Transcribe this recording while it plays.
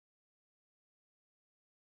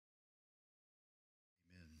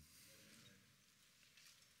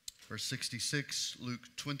Verse 66, Luke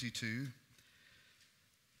 22.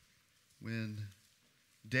 When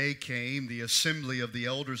day came, the assembly of the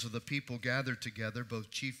elders of the people gathered together,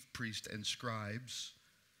 both chief priests and scribes,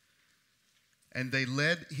 and they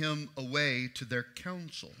led him away to their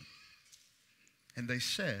council. And they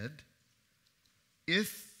said,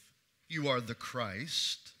 "If you are the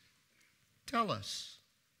Christ, tell us."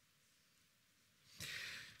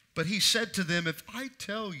 But he said to them, "If I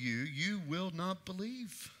tell you, you will not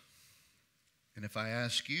believe. And if I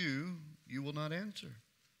ask you, you will not answer.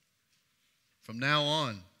 From now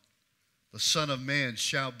on, the Son of Man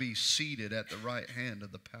shall be seated at the right hand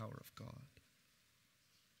of the power of God."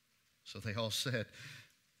 So they all said,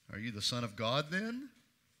 "Are you the Son of God then?"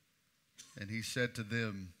 And he said to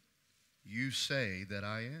them, "You say that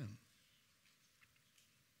I am."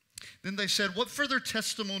 Then they said, "What further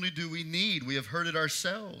testimony do we need? We have heard it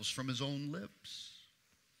ourselves from his own lips."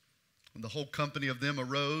 And the whole company of them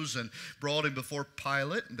arose and brought him before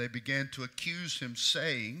Pilate, and they began to accuse him,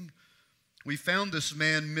 saying, "We found this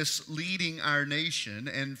man misleading our nation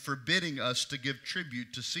and forbidding us to give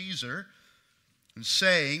tribute to Caesar, and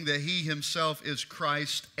saying that he himself is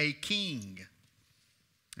Christ, a king."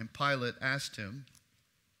 And Pilate asked him,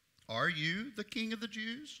 "Are you the king of the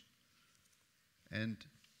Jews?" And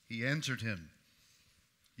he answered him,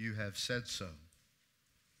 "You have said so."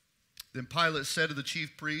 Then Pilate said to the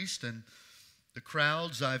chief priest and the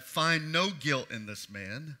crowds, "I find no guilt in this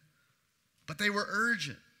man." But they were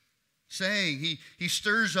urgent, saying, he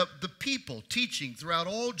stirs up the people, teaching throughout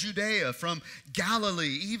all Judea, from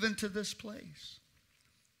Galilee even to this place.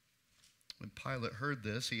 When Pilate heard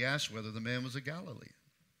this, he asked whether the man was a Galilean.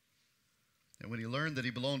 And when he learned that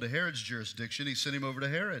he belonged to Herod's jurisdiction, he sent him over to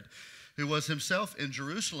Herod, who was himself in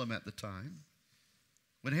Jerusalem at the time.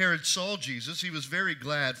 When Herod saw Jesus, he was very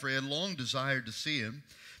glad, for he had long desired to see him,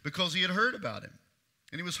 because he had heard about him,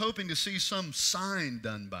 and he was hoping to see some sign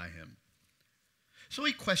done by him. So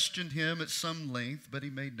he questioned him at some length, but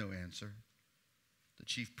he made no answer. The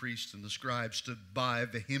chief priests and the scribes stood by,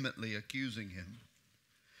 vehemently accusing him.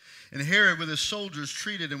 And Herod with his soldiers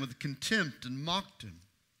treated him with contempt and mocked him.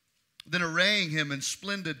 Then arraying him in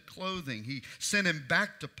splendid clothing, he sent him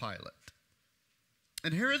back to Pilate.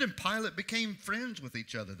 And Herod and Pilate became friends with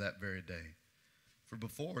each other that very day, for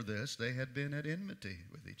before this they had been at enmity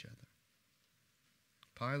with each other.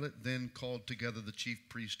 Pilate then called together the chief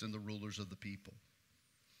priests and the rulers of the people.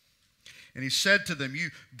 And he said to them, "You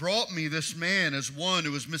brought me this man as one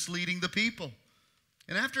who was misleading the people.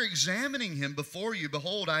 And after examining him before you,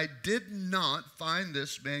 behold, I did not find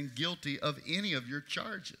this man guilty of any of your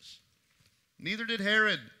charges. Neither did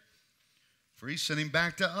Herod, for he sent him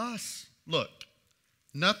back to us. Look,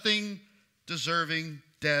 nothing deserving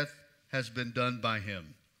death has been done by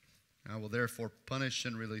him. I will therefore punish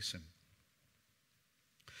and release him."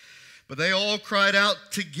 But they all cried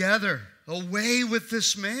out together, "Away with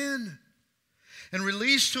this man, and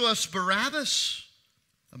release to us Barabbas,"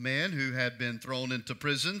 a man who had been thrown into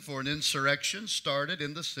prison for an insurrection started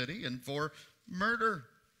in the city and for murder.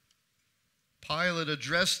 Pilate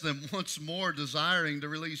addressed them once more, desiring to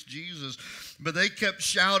release Jesus, but they kept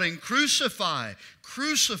shouting, "Crucify,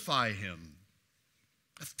 crucify him."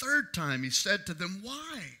 A third time he said to them,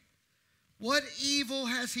 "Why? What evil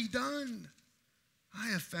has he done? I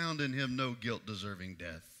have found in him no guilt deserving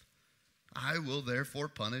death. I will therefore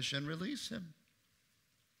punish and release him."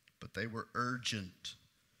 But they were urgent,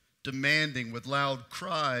 demanding with loud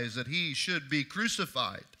cries that he should be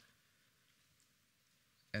crucified.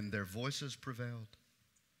 And their voices prevailed.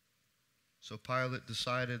 So Pilate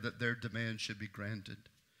decided that their demand should be granted.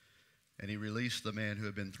 And he released the man who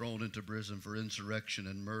had been thrown into prison for insurrection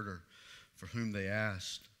and murder, for whom they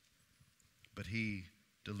asked. But he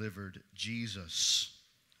delivered Jesus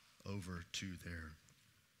over to their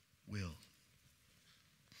will.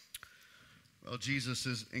 Well, Jesus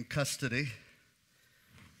is in custody.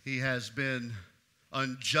 He has been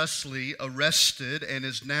unjustly arrested and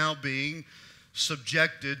is now being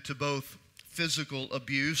subjected to both physical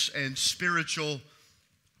abuse and spiritual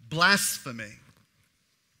blasphemy.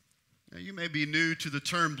 Now, you may be new to the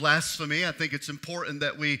term blasphemy. I think it's important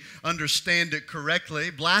that we understand it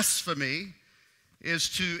correctly. Blasphemy is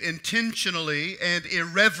to intentionally and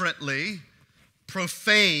irreverently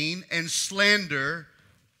profane and slander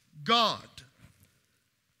God.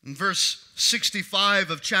 And verse 65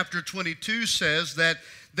 of chapter 22 says that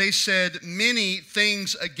they said many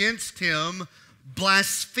things against him,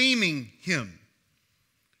 blaspheming him.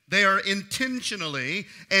 They are intentionally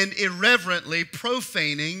and irreverently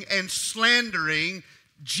profaning and slandering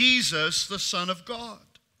Jesus, the Son of God.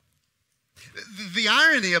 The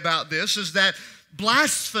irony about this is that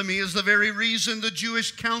blasphemy is the very reason the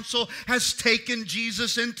Jewish council has taken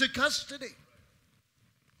Jesus into custody.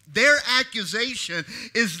 Their accusation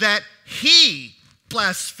is that he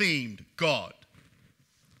blasphemed God.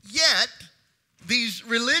 Yet, these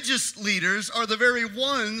religious leaders are the very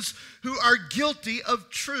ones who are guilty of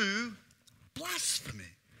true blasphemy.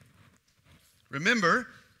 Remember,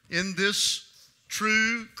 in this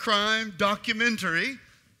true crime documentary,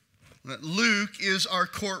 Luke is our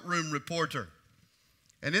courtroom reporter.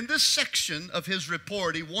 And in this section of his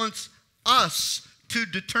report, he wants us to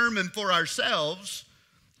determine for ourselves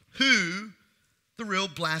who the real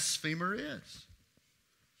blasphemer is.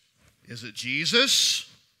 Is it Jesus?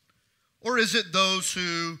 Or is it those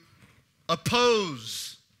who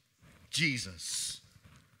oppose Jesus?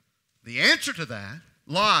 The answer to that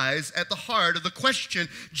lies at the heart of the question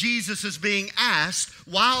Jesus is being asked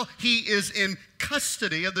while he is in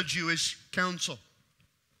custody of the Jewish council.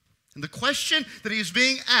 And the question that he is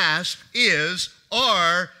being asked is,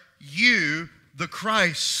 are you the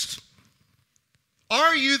Christ?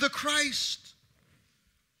 Are you the Christ?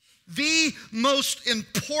 The most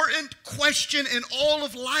important question in all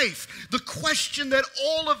of life, the question that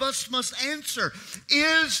all of us must answer,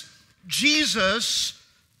 is Jesus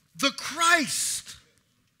the Christ?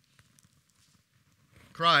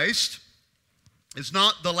 Christ is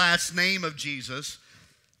not the last name of Jesus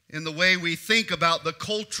in the way we think about the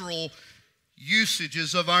cultural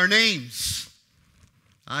usages of our names.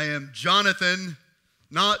 I am Jonathan,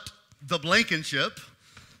 not the Blankenship.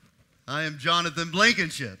 I am Jonathan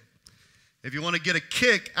Blankenship. If you want to get a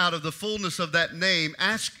kick out of the fullness of that name,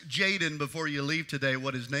 ask Jaden before you leave today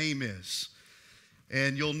what his name is.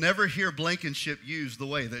 And you'll never hear Blankenship used the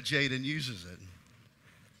way that Jaden uses it.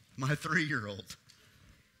 My 3-year-old.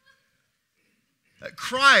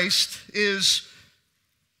 Christ is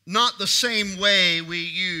not the same way we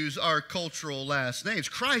use our cultural last names.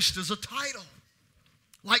 Christ is a title,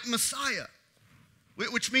 like Messiah,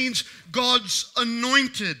 which means God's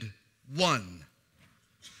anointed one.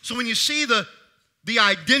 So when you see the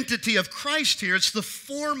identity of Christ here, it's the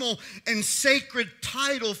formal and sacred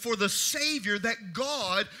title for the Savior that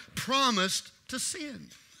God promised to send.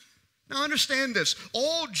 Now understand this.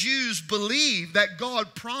 All Jews believe that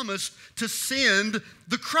God promised to send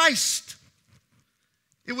the Christ.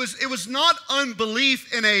 It was not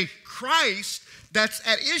unbelief in a Christ that's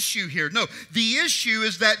at issue here. No, the issue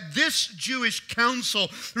is that this Jewish council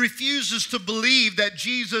refuses to believe that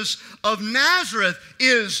Jesus of Nazareth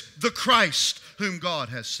is the Christ whom God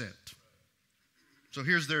has sent. So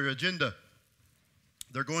here's their agenda.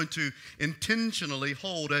 They're going to intentionally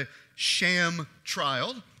hold a sham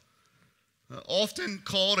trial, often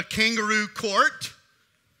called a kangaroo court,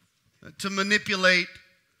 to manipulate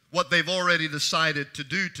what they've already decided to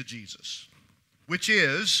do to Jesus, which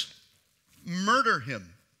is murder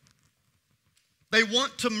him. They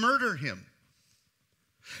want to murder him.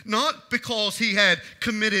 Not because he had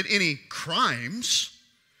committed any crimes,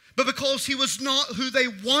 but because he was not who they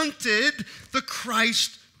wanted the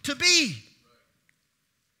Christ to be.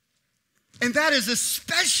 And that is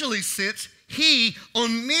especially since he,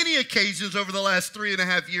 on many occasions over the last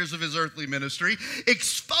 3.5 years of his earthly ministry,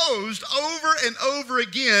 exposed over and over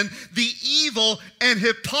again the evil and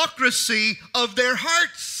hypocrisy of their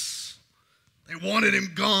hearts. They wanted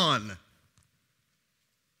him gone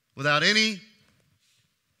without any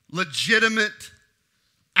legitimate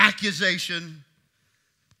accusation.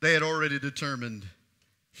 They had already determined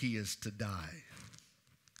he is to die.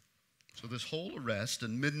 So this whole arrest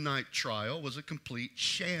and midnight trial was a complete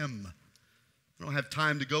sham. I don't have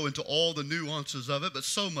time to go into all the nuances of it, but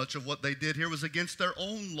so much of what they did here was against their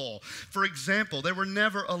own law. For example, they were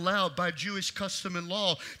never allowed by Jewish custom and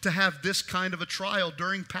law to have this kind of a trial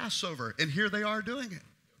during Passover, and here they are doing it.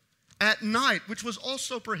 At night, which was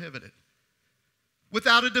also prohibited.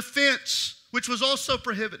 Without a defense, which was also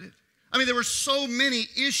prohibited. I mean, there were so many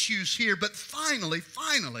issues here, but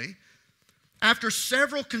finally, after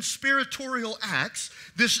several conspiratorial acts,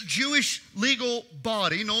 this Jewish legal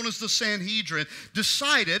body, known as the Sanhedrin,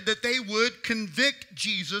 decided that they would convict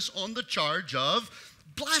Jesus on the charge of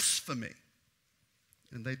blasphemy.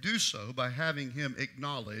 And they do so by having him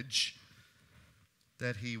acknowledge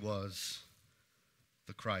that he was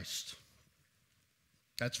the Christ.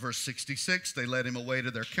 That's verse 66. They led him away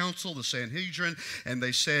to their council, the Sanhedrin, and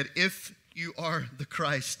they said, "If you are the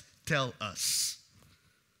Christ, tell us."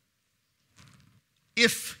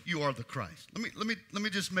 If you are the Christ. Let me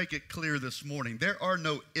just make it clear this morning. There are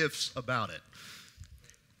no ifs about it.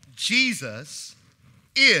 Jesus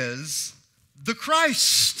is the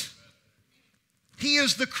Christ. He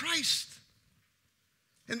is the Christ.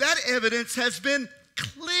 And that evidence has been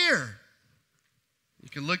clear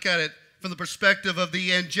can look at it from the perspective of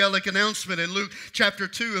the angelic announcement in Luke chapter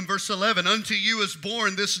 2 and verse 11. Unto you is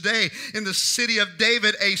born this day in the city of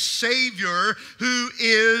David a Savior who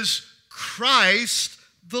is Christ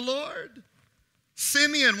the Lord.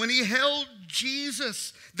 Simeon, when he held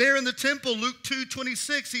Jesus there in the temple, Luke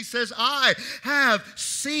 2:26, he says, I have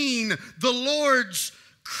seen the Lord's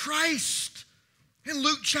Christ. In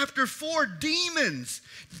Luke chapter 4, demons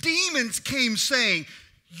came saying,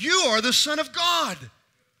 you are the Son of God,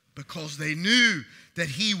 because they knew that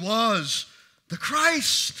he was the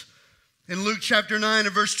Christ. In Luke chapter 9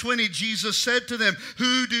 and verse 20, Jesus said to them,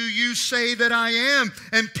 who do you say that I am?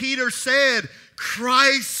 And Peter said,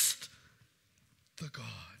 Christ the God.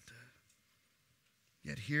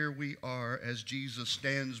 Yet here we are as Jesus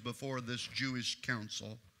stands before this Jewish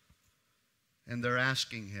council, and they're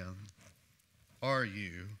asking him, are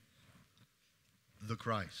you the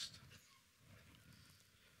Christ?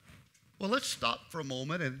 Well, let's stop for a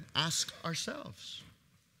moment and ask ourselves,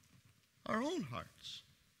 our own hearts.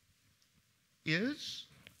 Is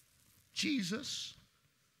Jesus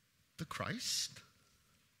the Christ?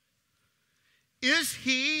 Is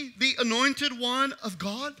he the anointed one of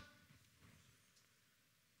God?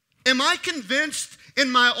 Am I convinced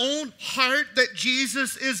in my own heart that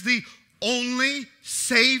Jesus is the only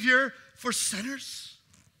Savior for sinners?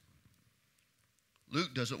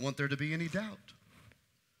 Luke doesn't want there to be any doubt.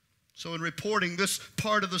 So in reporting this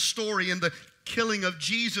part of the story in the killing of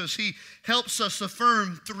Jesus, he helps us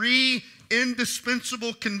affirm three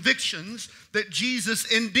indispensable convictions that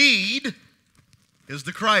Jesus indeed is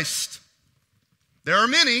the Christ. There are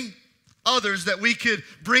many others that we could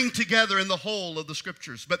bring together in the whole of the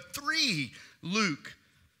Scriptures, but three Luke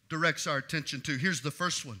directs our attention to. Here's the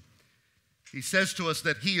first one. He says to us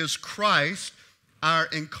that he is Christ, our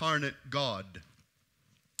incarnate God.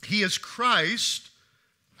 He is Christ,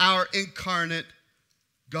 our incarnate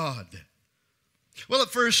God. Well, at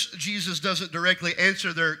first, Jesus doesn't directly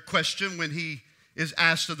answer their question when he is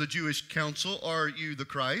asked of the Jewish council, are you the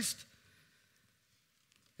Christ?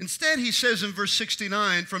 Instead, he says in verse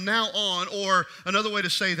 69, from now on, or another way to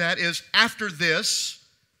say that is, after this,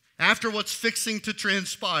 after what's fixing to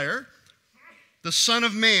transpire, the Son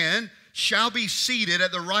of Man shall be seated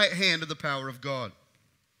at the right hand of the power of God.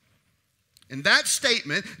 In that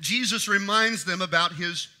statement, Jesus reminds them about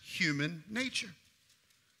his human nature.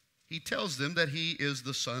 He tells them that he is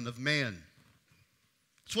the Son of Man.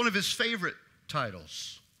 It's one of his favorite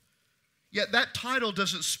titles. Yet that title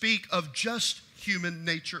doesn't speak of just human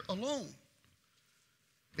nature alone.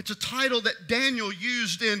 It's a title that Daniel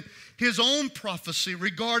used in his own prophecy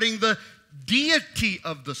regarding the deity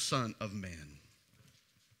of the Son of Man.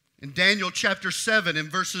 In Daniel chapter 7, in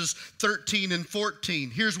verses 13 and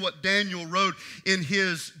 14, here's what Daniel wrote in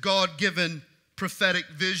his God-given prophetic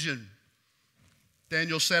vision.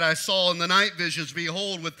 Daniel said, I saw in the night visions,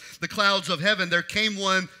 behold, with the clouds of heaven, there came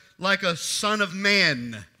one like a son of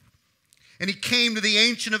man. And he came to the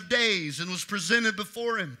Ancient of Days and was presented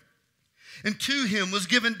before him. And to him was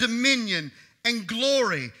given dominion and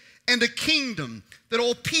glory and a kingdom that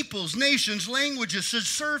all peoples, nations, languages should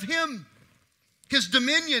serve him. His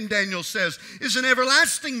dominion, Daniel says, is an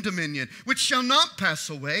everlasting dominion which shall not pass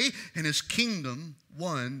away, and his kingdom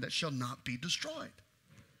one that shall not be destroyed.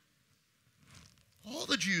 All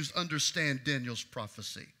the Jews understand Daniel's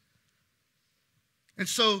prophecy. And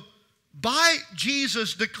so, by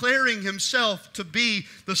Jesus declaring himself to be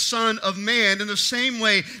the Son of Man in the same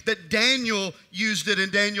way that Daniel used it in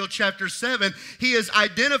Daniel chapter 7, he is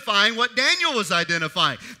identifying what Daniel was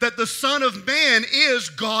identifying, that the Son of Man is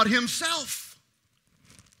God himself.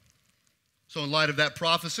 So in light of that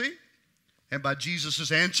prophecy, and by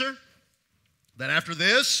Jesus' answer, that after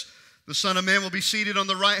this, the Son of Man will be seated on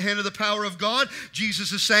the right hand of the power of God,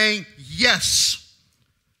 Jesus is saying, yes.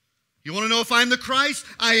 You want to know if I'm the Christ?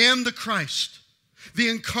 I am the Christ, the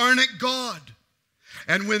incarnate God.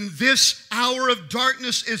 And when this hour of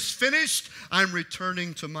darkness is finished, I'm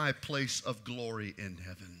returning to my place of glory in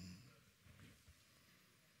heaven.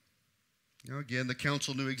 Now again, the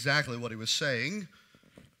council knew exactly what he was saying,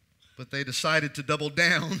 but they decided to double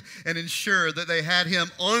down and ensure that they had him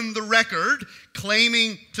on the record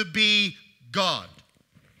claiming to be God,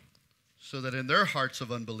 so that in their hearts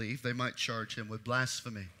of unbelief they might charge him with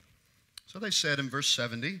blasphemy. So they said in verse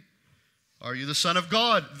 70, are you the Son of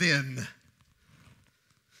God then?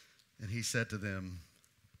 And he said to them,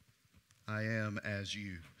 I am as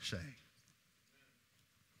you say.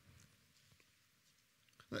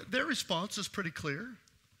 Their response is pretty clear.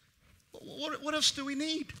 What else do we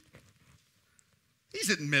need? He's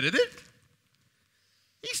admitted it.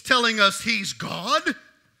 He's telling us he's God,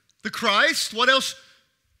 the Christ. What else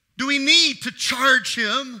do we need to charge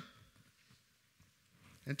him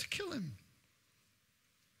and to kill him?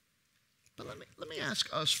 But let me ask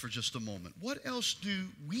us for just a moment. What else do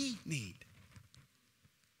we need?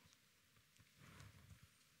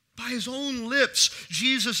 By his own lips,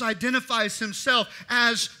 Jesus identifies himself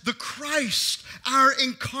as the Christ, our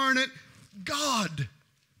incarnate God.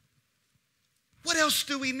 What else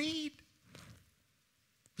do we need?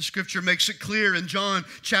 The scripture makes it clear in John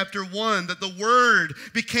chapter 1 that the Word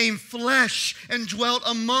became flesh and dwelt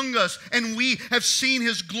among us, and we have seen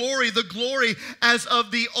his glory, the glory as of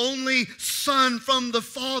the only Son from the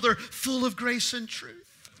Father, full of grace and truth.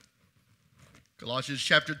 Colossians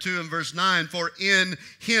chapter 2 and verse 9, for in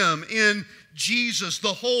him, in Jesus, the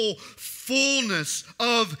whole fullness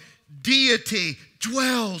of deity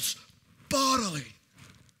dwells bodily.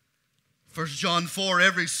 1 John 4,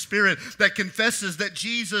 every spirit that confesses that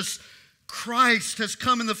Jesus Christ has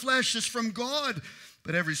come in the flesh is from God.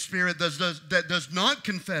 But every spirit that does not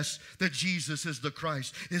confess that Jesus is the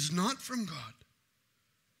Christ is not from God.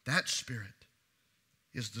 That spirit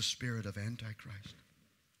is the spirit of Antichrist.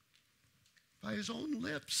 By his own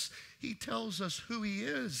lips, he tells us who he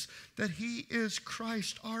is, that he is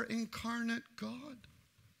Christ, our incarnate God.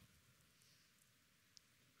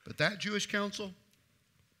 But that Jewish council,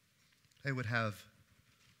 they would have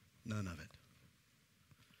none of it.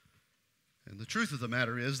 And the truth of the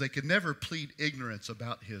matter is, they could never plead ignorance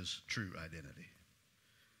about his true identity.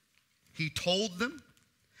 He told them,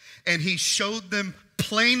 and he showed them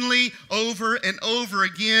plainly over and over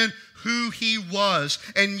again who he was.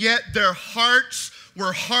 And yet their hearts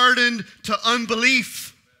were hardened to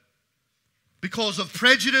unbelief because of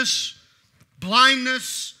prejudice,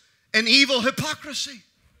 blindness, and evil hypocrisy.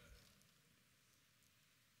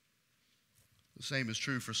 The same is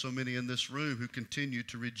true for so many in this room who continue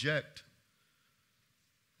to reject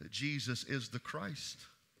that Jesus is the Christ.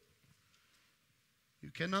 You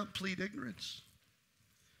cannot plead ignorance.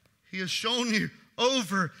 He has shown you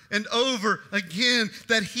over and over again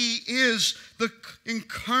that he is the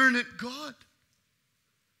incarnate God.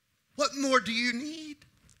 What more do you need?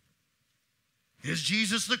 Is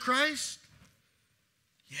Jesus the Christ?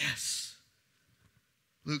 Yes.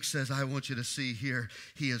 Luke says, I want you to see here,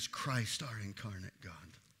 he is Christ, our incarnate God.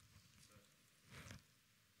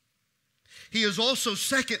 He is also,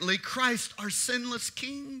 secondly, Christ, our sinless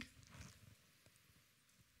King.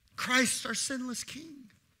 Christ, our sinless King.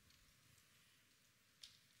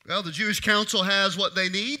 Well, the Jewish council has what they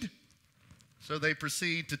need, so they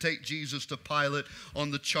proceed to take Jesus to Pilate on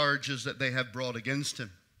the charges that they have brought against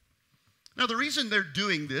him. Now, the reason they're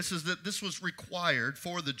doing this is that this was required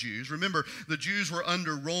for the Jews. Remember, the Jews were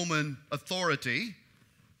under Roman authority,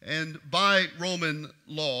 and by Roman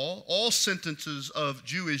law, all sentences of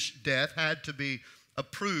Jewish death had to be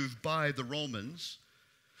approved by the Romans.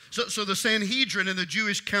 So the Sanhedrin and the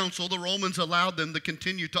Jewish council, the Romans allowed them to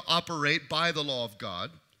continue to operate by the law of God.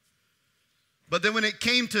 But then when it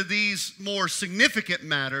came to these more significant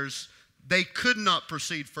matters, they could not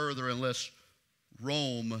proceed further unless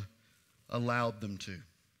Rome allowed them to.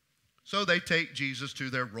 So they take Jesus to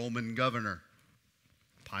their Roman governor,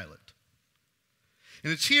 Pilate.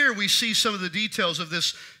 And it's here we see some of the details of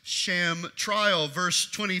this sham trial. Verse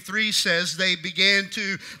 23 says they began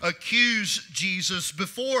to accuse Jesus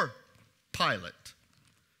before Pilate.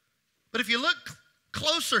 But if you look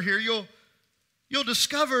closer here, you'll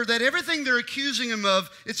discover that everything they're accusing him of,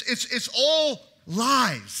 it's all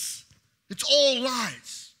lies. It's all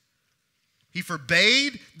lies. He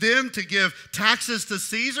forbade them to give taxes to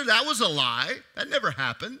Caesar. That was a lie. That never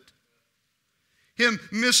happened. Him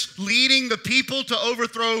misleading the people to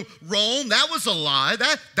overthrow Rome, that was a lie.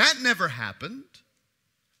 That never happened.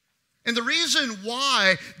 And the reason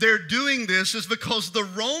why they're doing this is because the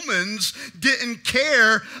Romans didn't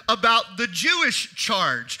care about the Jewish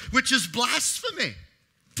charge, which is blasphemy.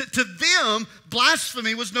 To them,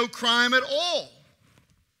 blasphemy was no crime at all.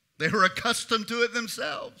 They were accustomed to it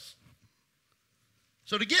themselves.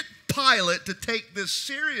 So to get Pilate to take this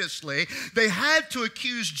seriously, they had to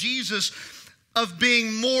accuse Jesus of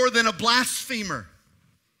being more than a blasphemer.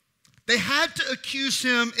 They had to accuse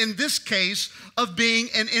him, in this case, of being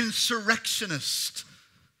an insurrectionist,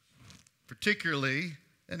 particularly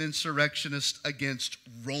an insurrectionist against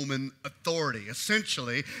Roman authority.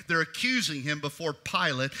 Essentially, they're accusing him before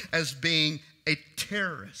Pilate as being a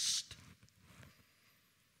terrorist.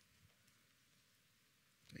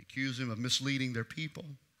 They accuse him of misleading their people,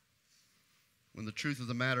 when the truth of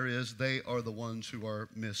the matter is they are the ones who are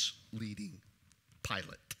misleading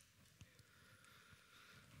Pilate.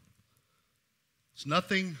 It's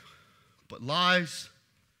nothing but lies,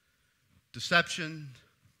 deception,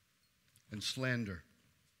 and slander.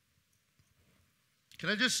 Can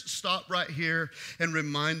I just stop right here and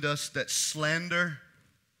remind us that slander,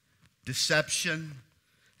 deception,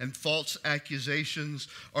 and false accusations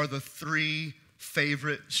are the three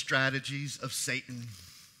favorite strategies of Satan?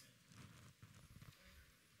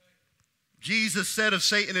 Jesus said of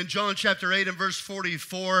Satan in John chapter 8 and verse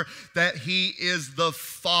 44 that he is the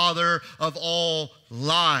father of all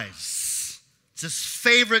lies. It's his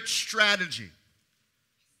favorite strategy.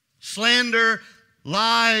 Slander,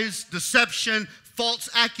 lies, deception, false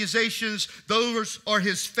accusations, those are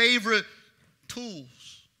his favorite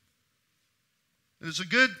tools. And it's a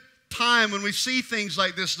good time when we see things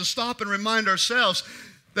like this to stop and remind ourselves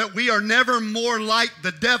that we are never more like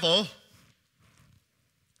the devil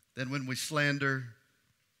than when we slander,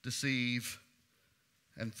 deceive,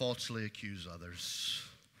 and falsely accuse others.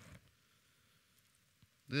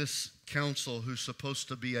 This council, who's supposed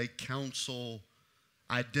to be a council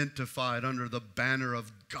identified under the banner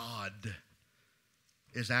of God,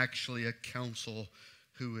 is actually a council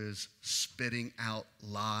who is spitting out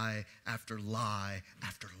lie after lie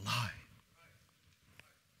after lie.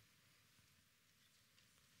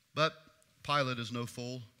 But Pilate is no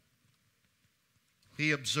fool.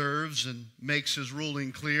 He observes and makes his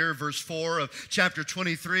ruling clear. Verse 4 of chapter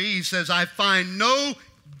 23, he says, I find no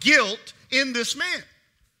guilt in this man.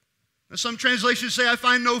 Now, some translations say, I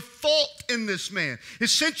find no fault in this man.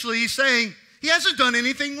 Essentially, he's saying he hasn't done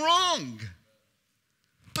anything wrong.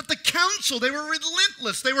 But the council, they were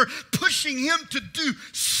relentless. They were pushing him to do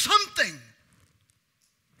something.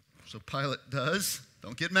 So Pilate does,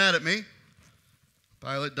 don't get mad at me,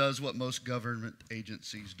 Pilate does what most government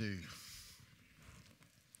agencies do.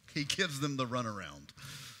 He gives them the runaround.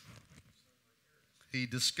 He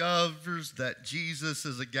discovers that Jesus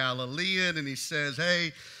is a Galilean, and he says,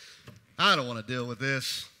 hey, I don't want to deal with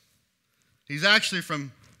this. He's actually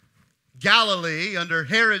from Galilee under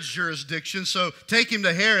Herod's jurisdiction, so take him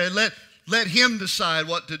to Herod. Let him decide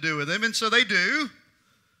what to do with him. And so they do.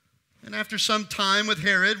 And after some time with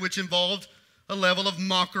Herod, which involved a level of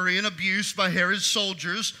mockery and abuse by Herod's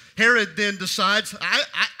soldiers, Herod then decides,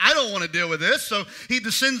 I don't want to deal with this. So he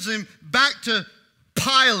sends him back to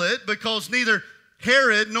Pilate because neither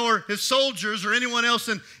Herod nor his soldiers or anyone else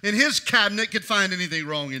in his cabinet could find anything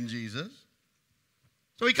wrong in Jesus.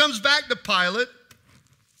 So he comes back to Pilate,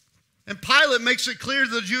 and Pilate makes it clear to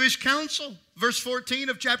the Jewish council. Verse 14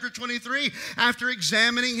 of chapter 23, after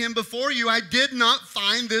examining him before you, I did not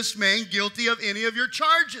find this man guilty of any of your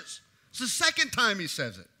charges. It's the second time he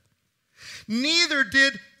says it. Neither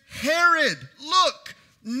did Herod. Look,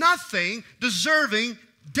 nothing deserving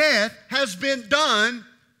death has been done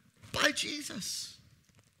by Jesus.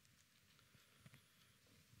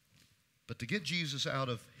 But to get Jesus out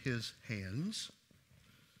of his hands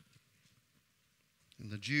and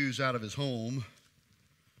the Jews out of his home,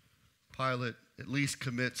 Pilate at least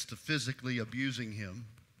commits to physically abusing him,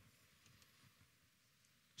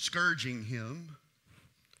 scourging him,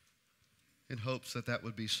 in hopes that that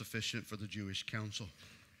would be sufficient for the Jewish council.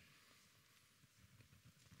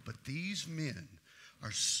 But these men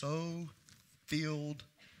are so filled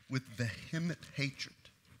with vehement hatred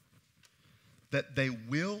that they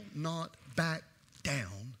will not back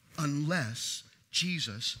down unless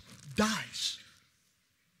Jesus dies.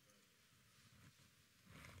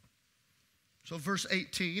 So verse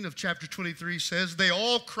 18 of chapter 23 says, they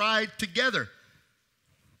all cried together,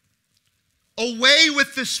 away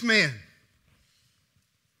with this man.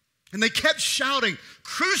 And they kept shouting,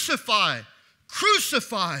 crucify,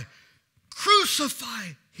 crucify, crucify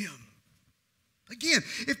him. Again,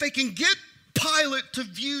 if they can get Pilate to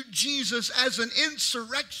view Jesus as an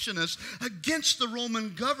insurrectionist against the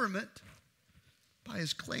Roman government by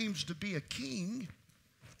his claims to be a king,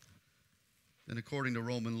 then according to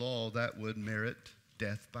Roman law, that would merit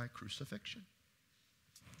death by crucifixion.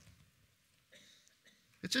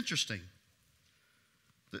 It's interesting.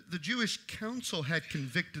 The Jewish council had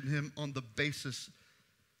convicted him on the basis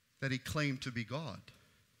that he claimed to be God.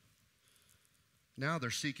 Now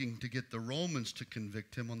they're seeking to get the Romans to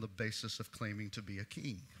convict him on the basis of claiming to be a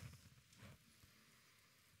king.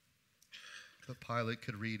 But Pilate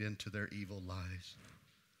could read into their evil lies.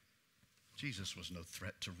 Jesus was no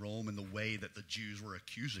threat to Rome in the way that the Jews were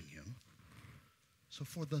accusing him. So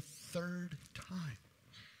for the third time,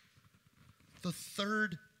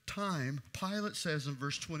 Pilate says in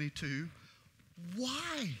verse 22,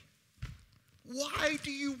 why? Why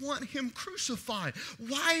do you want him crucified?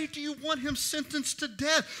 Why do you want him sentenced to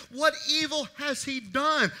death? What evil has he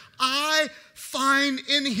done? I find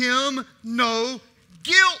in him no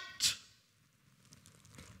guilt.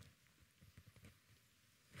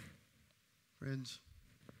 Friends,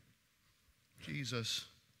 Jesus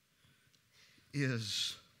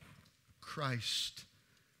is Christ,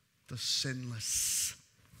 the sinless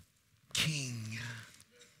King.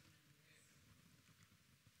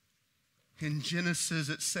 In Genesis,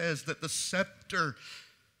 it says that the scepter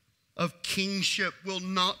of kingship will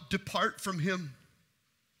not depart from him.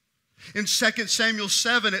 In 2 Samuel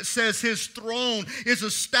 7, it says his throne is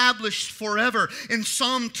established forever. In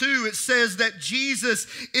Psalm 2, it says that Jesus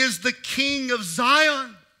is the King of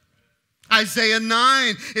Zion. Isaiah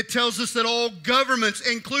 9, it tells us that all governments,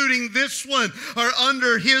 including this one, are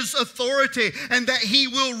under his authority and that he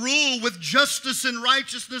will rule with justice and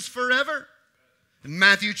righteousness forever. In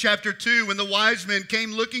Matthew chapter 2, when the wise men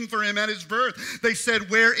came looking for him at his birth, they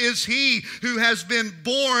said, "Where is he who has been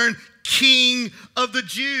born King of the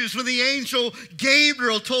Jews?" When the angel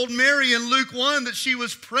Gabriel told Mary in Luke 1 that she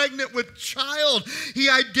was pregnant with child, he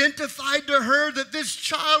identified to her that this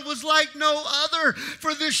child was like no other,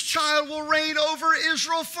 for this child will reign over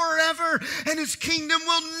Israel forever, and his kingdom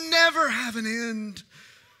will never have an end.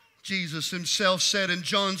 Jesus himself said in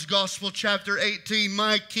John's Gospel, chapter 18,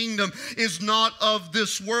 "My kingdom is not of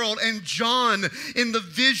this world." And John, in the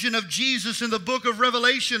vision of Jesus in the book of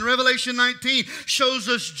Revelation, Revelation 19, shows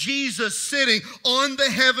us Jesus sitting on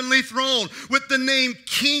the heavenly throne with the name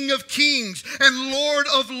King of Kings and Lord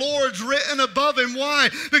of Lords written above him. Why?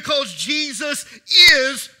 Because Jesus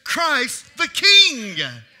is Christ the King.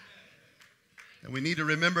 And we need to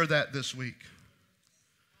remember that this week.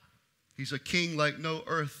 He's a king like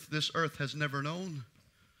this earth has never known.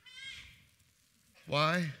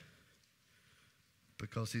 Why?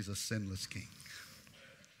 Because he's a sinless king.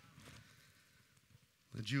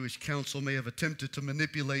 The Jewish council may have attempted to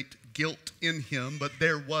manipulate guilt in him, but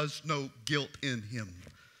there was no guilt in him.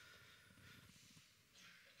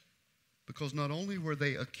 Because not only were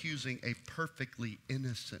they accusing a perfectly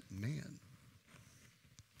innocent man,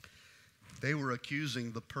 they were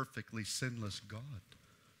accusing the perfectly sinless God.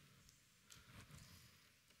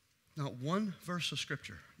 Not one verse of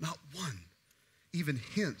Scripture, not one, even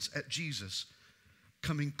hints at Jesus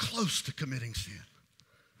coming close to committing sin.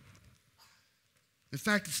 In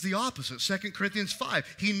fact, it's the opposite. 2 Corinthians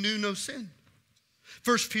 5, he knew no sin.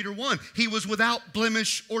 1 Peter 1, he was without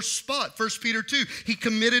blemish or spot. 1 Peter 2, he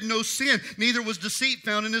committed no sin, neither was deceit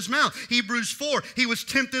found in his mouth. Hebrews 4, he was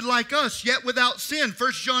tempted like us, yet without sin.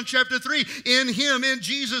 1 John chapter 3, in him, in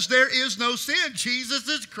Jesus, there is no sin. Jesus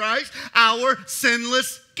is Christ, our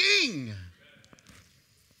sinless King.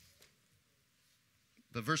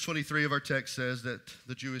 The verse 23 of our text says that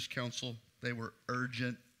the Jewish council, they were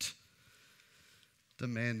urgent,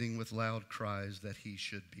 demanding with loud cries that he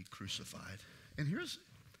should be crucified. And here's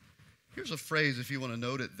a phrase, if you want to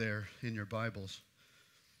note it there in your Bibles,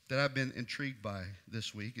 that I've been intrigued by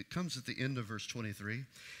this week. It comes at the end of verse 23.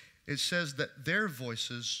 It says that their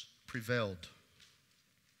voices prevailed.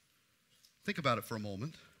 Think about it for a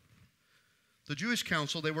moment. The Jewish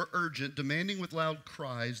council, they were urgent, demanding with loud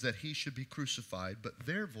cries that he should be crucified, but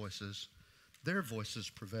their voices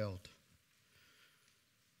prevailed.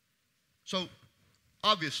 So,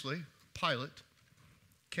 obviously, Pilate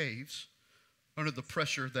caves under the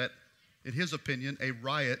pressure that, in his opinion, a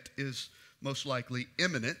riot is most likely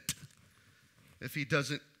imminent if he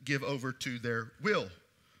doesn't give over to their will.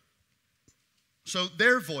 So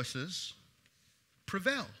their voices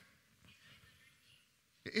prevail.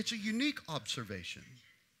 It's a unique observation.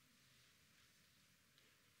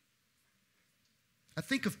 I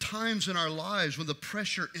think of times in our lives when the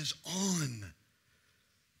pressure is on,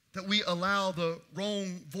 that we allow the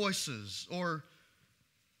wrong voices, or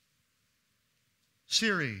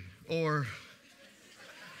Siri, or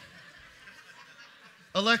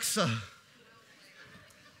Alexa.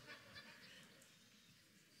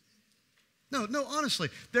 No, honestly,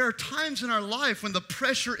 there are times in our life when the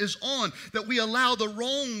pressure is on that we allow the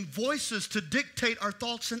wrong voices to dictate our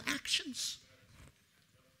thoughts and actions.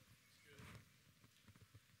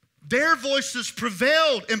 Their voices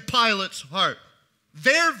prevailed in Pilate's heart.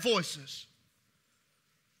 Their voices.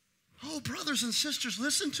 Oh, brothers and sisters,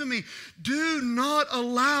 listen to me. Do not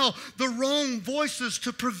allow the wrong voices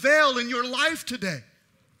to prevail in your life today.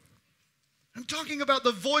 I'm talking about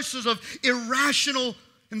the voices of irrational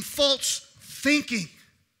and false thinking.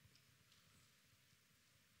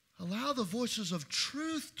 Allow the voices of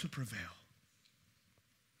truth to prevail.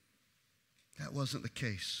 That wasn't the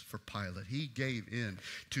case for Pilate. He gave in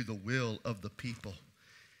to the will of the people.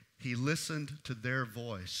 He listened to their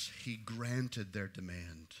voice. He granted their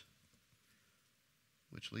demand.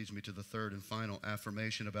 Which leads me to the third and final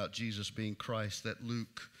affirmation about Jesus being Christ that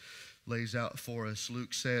Luke lays out for us.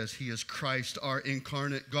 Luke says he is Christ, our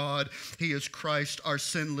incarnate God. He is Christ, our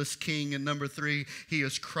sinless King. And number three, he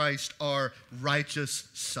is Christ, our righteous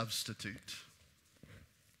substitute.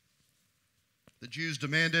 The Jews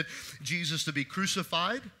demanded Jesus to be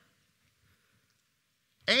crucified,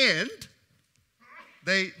 and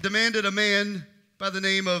they demanded a man by the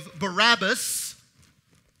name of Barabbas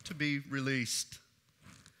to be released.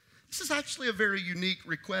 This is actually a very unique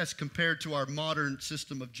request compared to our modern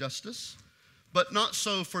system of justice, but not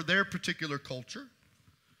so for their particular culture.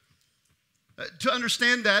 To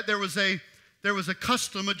understand that, there was a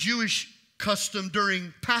custom, a Jewish custom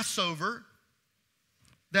during Passover,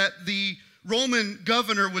 that the Roman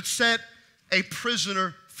governor would set a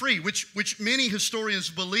prisoner free, which many historians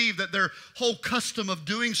believe that their whole custom of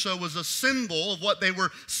doing so was a symbol of what they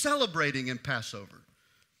were celebrating in Passover.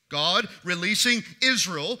 God releasing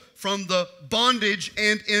Israel from the bondage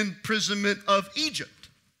and imprisonment of Egypt.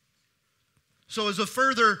 So as a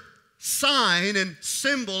further sign and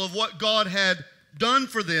symbol of what God had done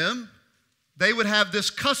for them, they would have this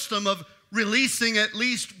custom of releasing at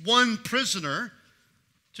least one prisoner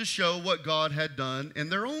to show what God had done in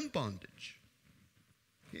their own bondage.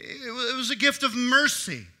 It was a gift of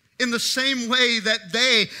mercy in the same way that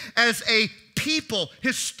they, as a people,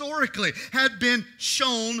 historically, had been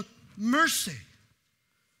shown mercy.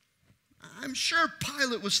 I'm sure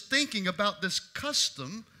Pilate was thinking about this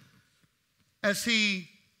custom as he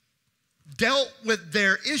dealt with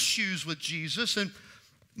their issues with Jesus, and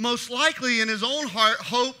most likely in his own heart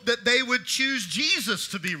hoped that they would choose Jesus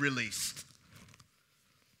to be released.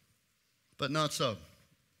 But not so.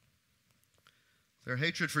 Their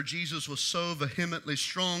hatred for Jesus was so vehemently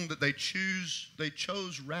strong that they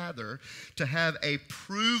chose rather to have a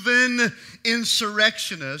proven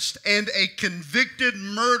insurrectionist and a convicted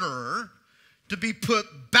murderer to be put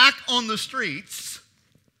back on the streets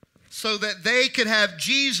so that they could have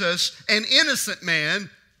Jesus, an innocent man,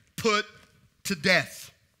 put to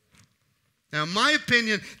death. Now, in my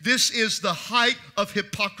opinion, this is the height of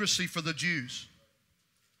hypocrisy for the Jews.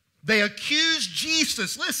 They accuse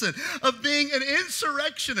Jesus, listen, of being an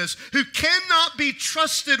insurrectionist who cannot be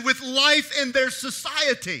trusted with life in their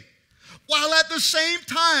society, while at the same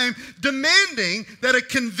time demanding that a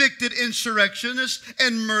convicted insurrectionist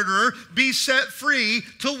and murderer be set free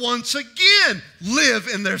to once again live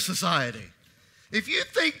in their society. If you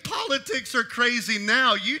think politics are crazy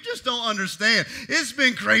now, you just don't understand. It's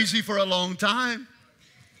been crazy for a long time.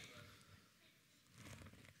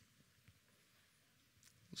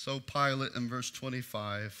 So Pilate, in verse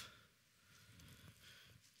 25,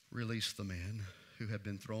 released the man who had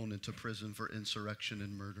been thrown into prison for insurrection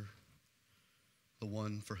and murder, the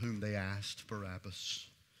one for whom they asked, Barabbas.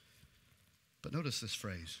 But notice this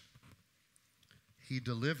phrase. He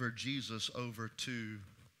delivered Jesus over to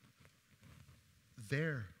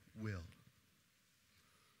their will.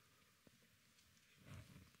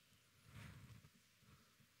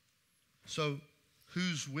 So,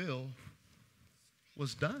 whose will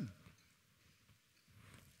was done?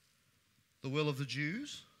 The will of the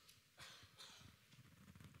Jews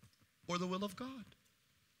or the will of God?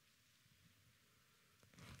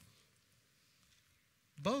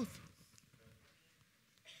 Both.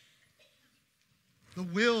 The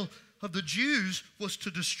will of the Jews was to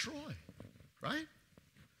destroy, right?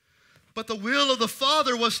 But the will of the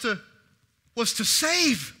Father was to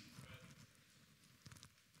save.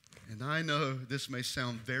 And I know this may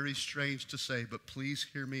sound very strange to say, but please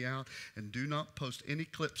hear me out and do not post any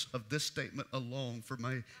clips of this statement alone for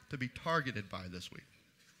me to be targeted by this week.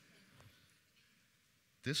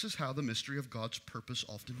 This is how the mystery of God's purpose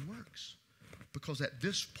often works. Because at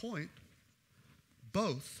this point,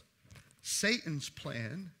 both Satan's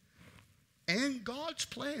plan and God's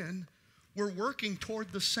plan were working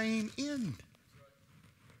toward the same end.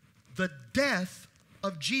 The death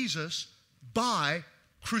of Jesus by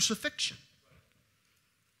crucifixion.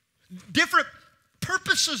 Different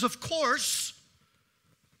purposes, of course,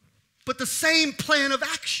 but the same plan of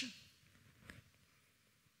action.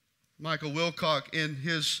 Michael Wilcock, in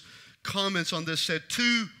his comments on this, said,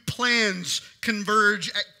 two plans converge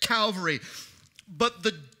at Calvary, but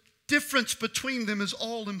the difference between them is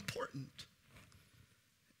all important.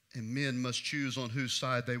 And men must choose on whose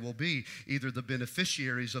side they will be, either the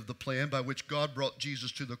beneficiaries of the plan by which God brought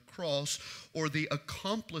Jesus to the cross, or the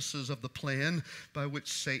accomplices of the plan by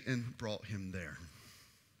which Satan brought him there.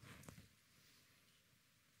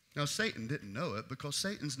 Now, Satan didn't know it because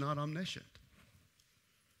Satan's not omniscient.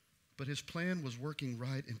 But his plan was working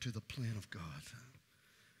right into the plan of God.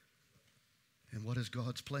 And what is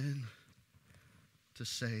God's plan? To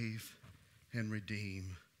save and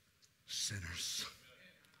redeem sinners.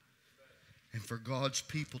 And for God's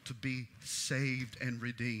people to be saved and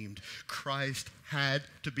redeemed, Christ had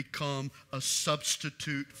to become a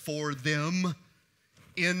substitute for them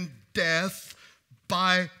in death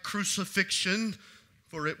by crucifixion,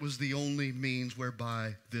 for it was the only means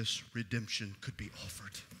whereby this redemption could be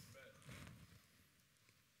offered.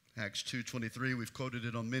 Acts 2:23, we've quoted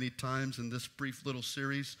it on many times in this brief little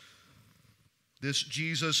series. This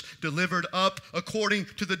Jesus delivered up according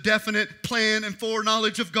to the definite plan and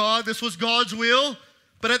foreknowledge of God. This was God's will.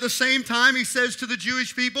 But at the same time, he says to the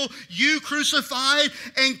Jewish people, you crucified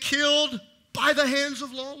and killed by the hands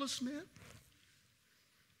of lawless men.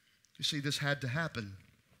 You see, this had to happen.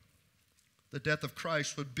 The death of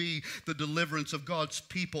Christ would be the deliverance of God's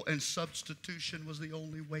people, and substitution was the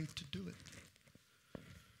only way to do it.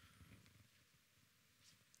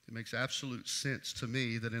 It makes absolute sense to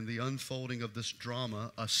me that in the unfolding of this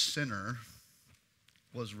drama, a sinner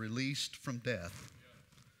was released from death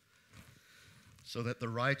so that the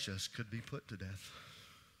righteous could be put to death.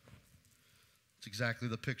 It's exactly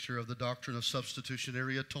the picture of the doctrine of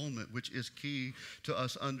substitutionary atonement, which is key to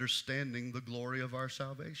us understanding the glory of our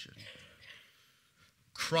salvation.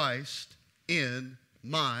 Christ in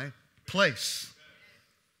my place.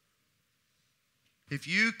 If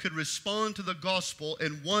you could respond to the gospel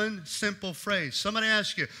in one simple phrase. Somebody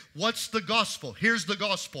ask you, what's the gospel? Here's the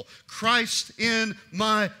gospel. Christ in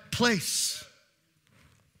my place.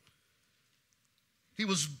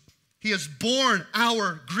 He has borne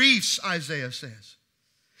our griefs, Isaiah says.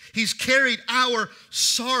 He's carried our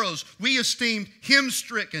sorrows. We esteemed him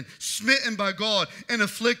stricken, smitten by God, and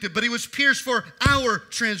afflicted. But he was pierced for our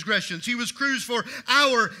transgressions. He was bruised for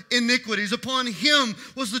our iniquities. Upon him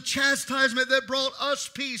was the chastisement that brought us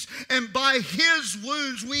peace. And by his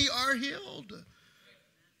wounds we are healed.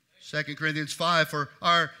 2 Corinthians 5, for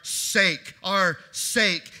our sake,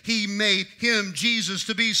 he made him, Jesus,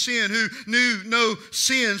 to be sin who knew no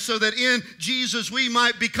sin, so that in Jesus we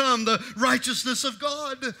might become the righteousness of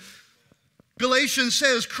God. Galatians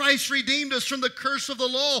says Christ redeemed us from the curse of the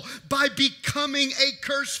law by becoming a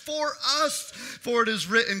curse for us. For it is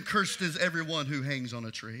written, cursed is everyone who hangs on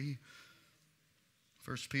a tree.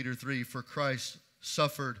 1 Peter 3, for Christ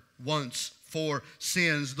suffered once for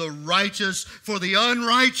sins, the righteous for the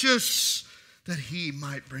unrighteous, that he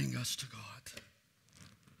might bring us to God.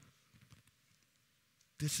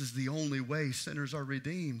 This is the only way sinners are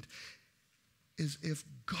redeemed, is if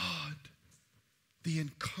God, the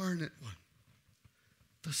incarnate one,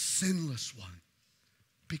 the sinless one,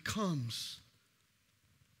 becomes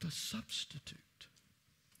the substitute.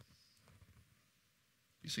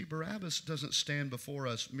 You see, Barabbas doesn't stand before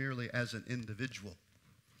us merely as an individual,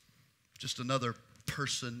 just another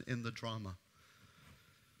person in the drama.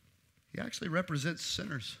 He actually represents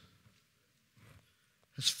sinners.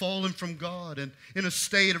 Has fallen from God and in a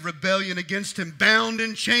state of rebellion against him, bound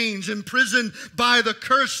in chains, imprisoned by the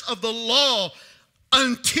curse of the law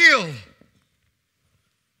until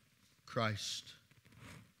Christ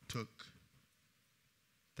took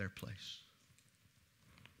their place.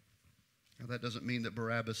 Now, that doesn't mean that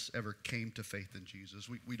Barabbas ever came to faith in Jesus.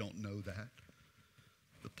 We don't know that.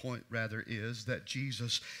 The point, rather, is that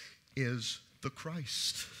Jesus is the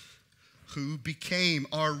Christ who became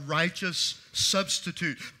our righteous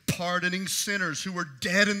substitute, pardoning sinners who were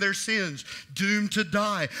dead in their sins, doomed to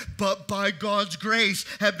die, but by God's grace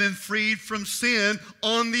have been freed from sin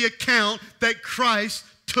on the account that Christ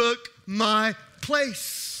took my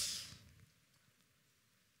place.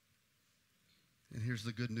 And here's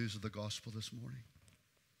the good news of the gospel this morning.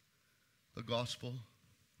 The gospel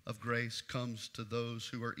of grace comes to those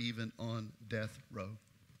who are even on death row.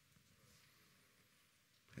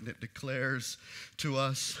 And it declares to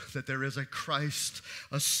us that there is a Christ,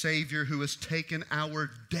 a Savior who has taken our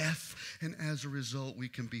death, and as a result we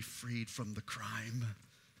can be freed from the crime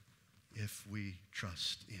if we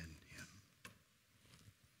trust in him.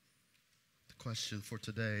 The question for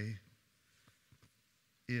today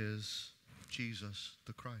is Jesus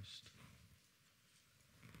the Christ?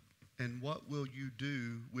 And what will you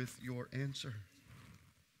do with your answer?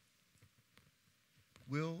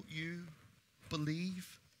 Will you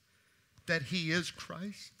believe that he is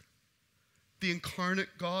Christ, the incarnate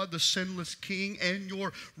God, the sinless King, and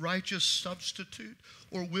your righteous substitute?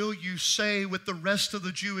 Or will you say with the rest of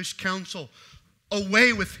the Jewish council,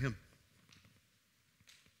 away with him?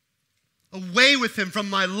 Away with him from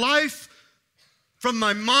my life, from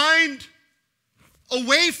my mind,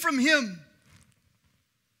 away from him.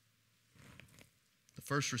 The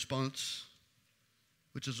first response,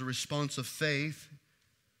 which is a response of faith,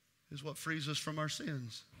 is what frees us from our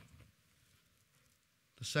sins.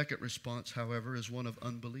 The second response, however, is one of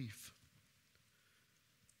unbelief.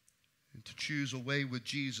 And to choose away with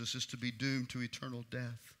Jesus is to be doomed to eternal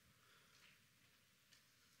death.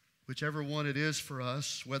 Whichever one it is for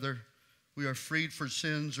us, whether We are freed from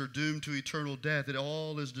sins or doomed to eternal death. It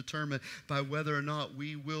all is determined by whether or not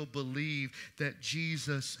we will believe that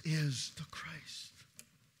Jesus is the Christ.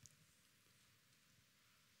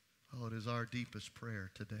 Oh, it is our deepest prayer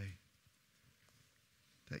today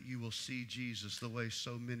that you will see Jesus the way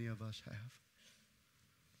so many of us have.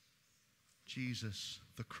 Jesus,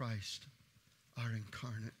 the Christ, our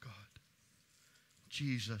incarnate God.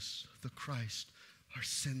 Jesus, the Christ, our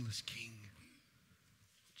sinless King.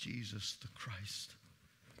 Jesus, the Christ,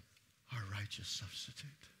 our righteous substitute.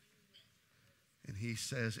 And he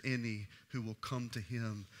says, any who will come to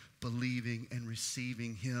him believing and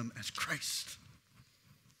receiving him as Christ,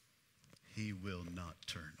 he will not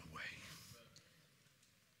turn away.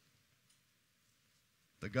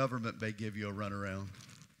 The government may give you a runaround,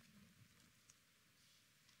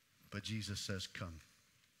 but Jesus says, come.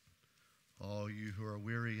 All you who are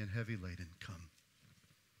weary and heavy laden, come,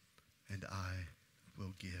 and I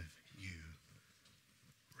will give you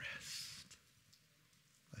rest.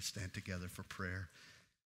 Let's stand together for prayer.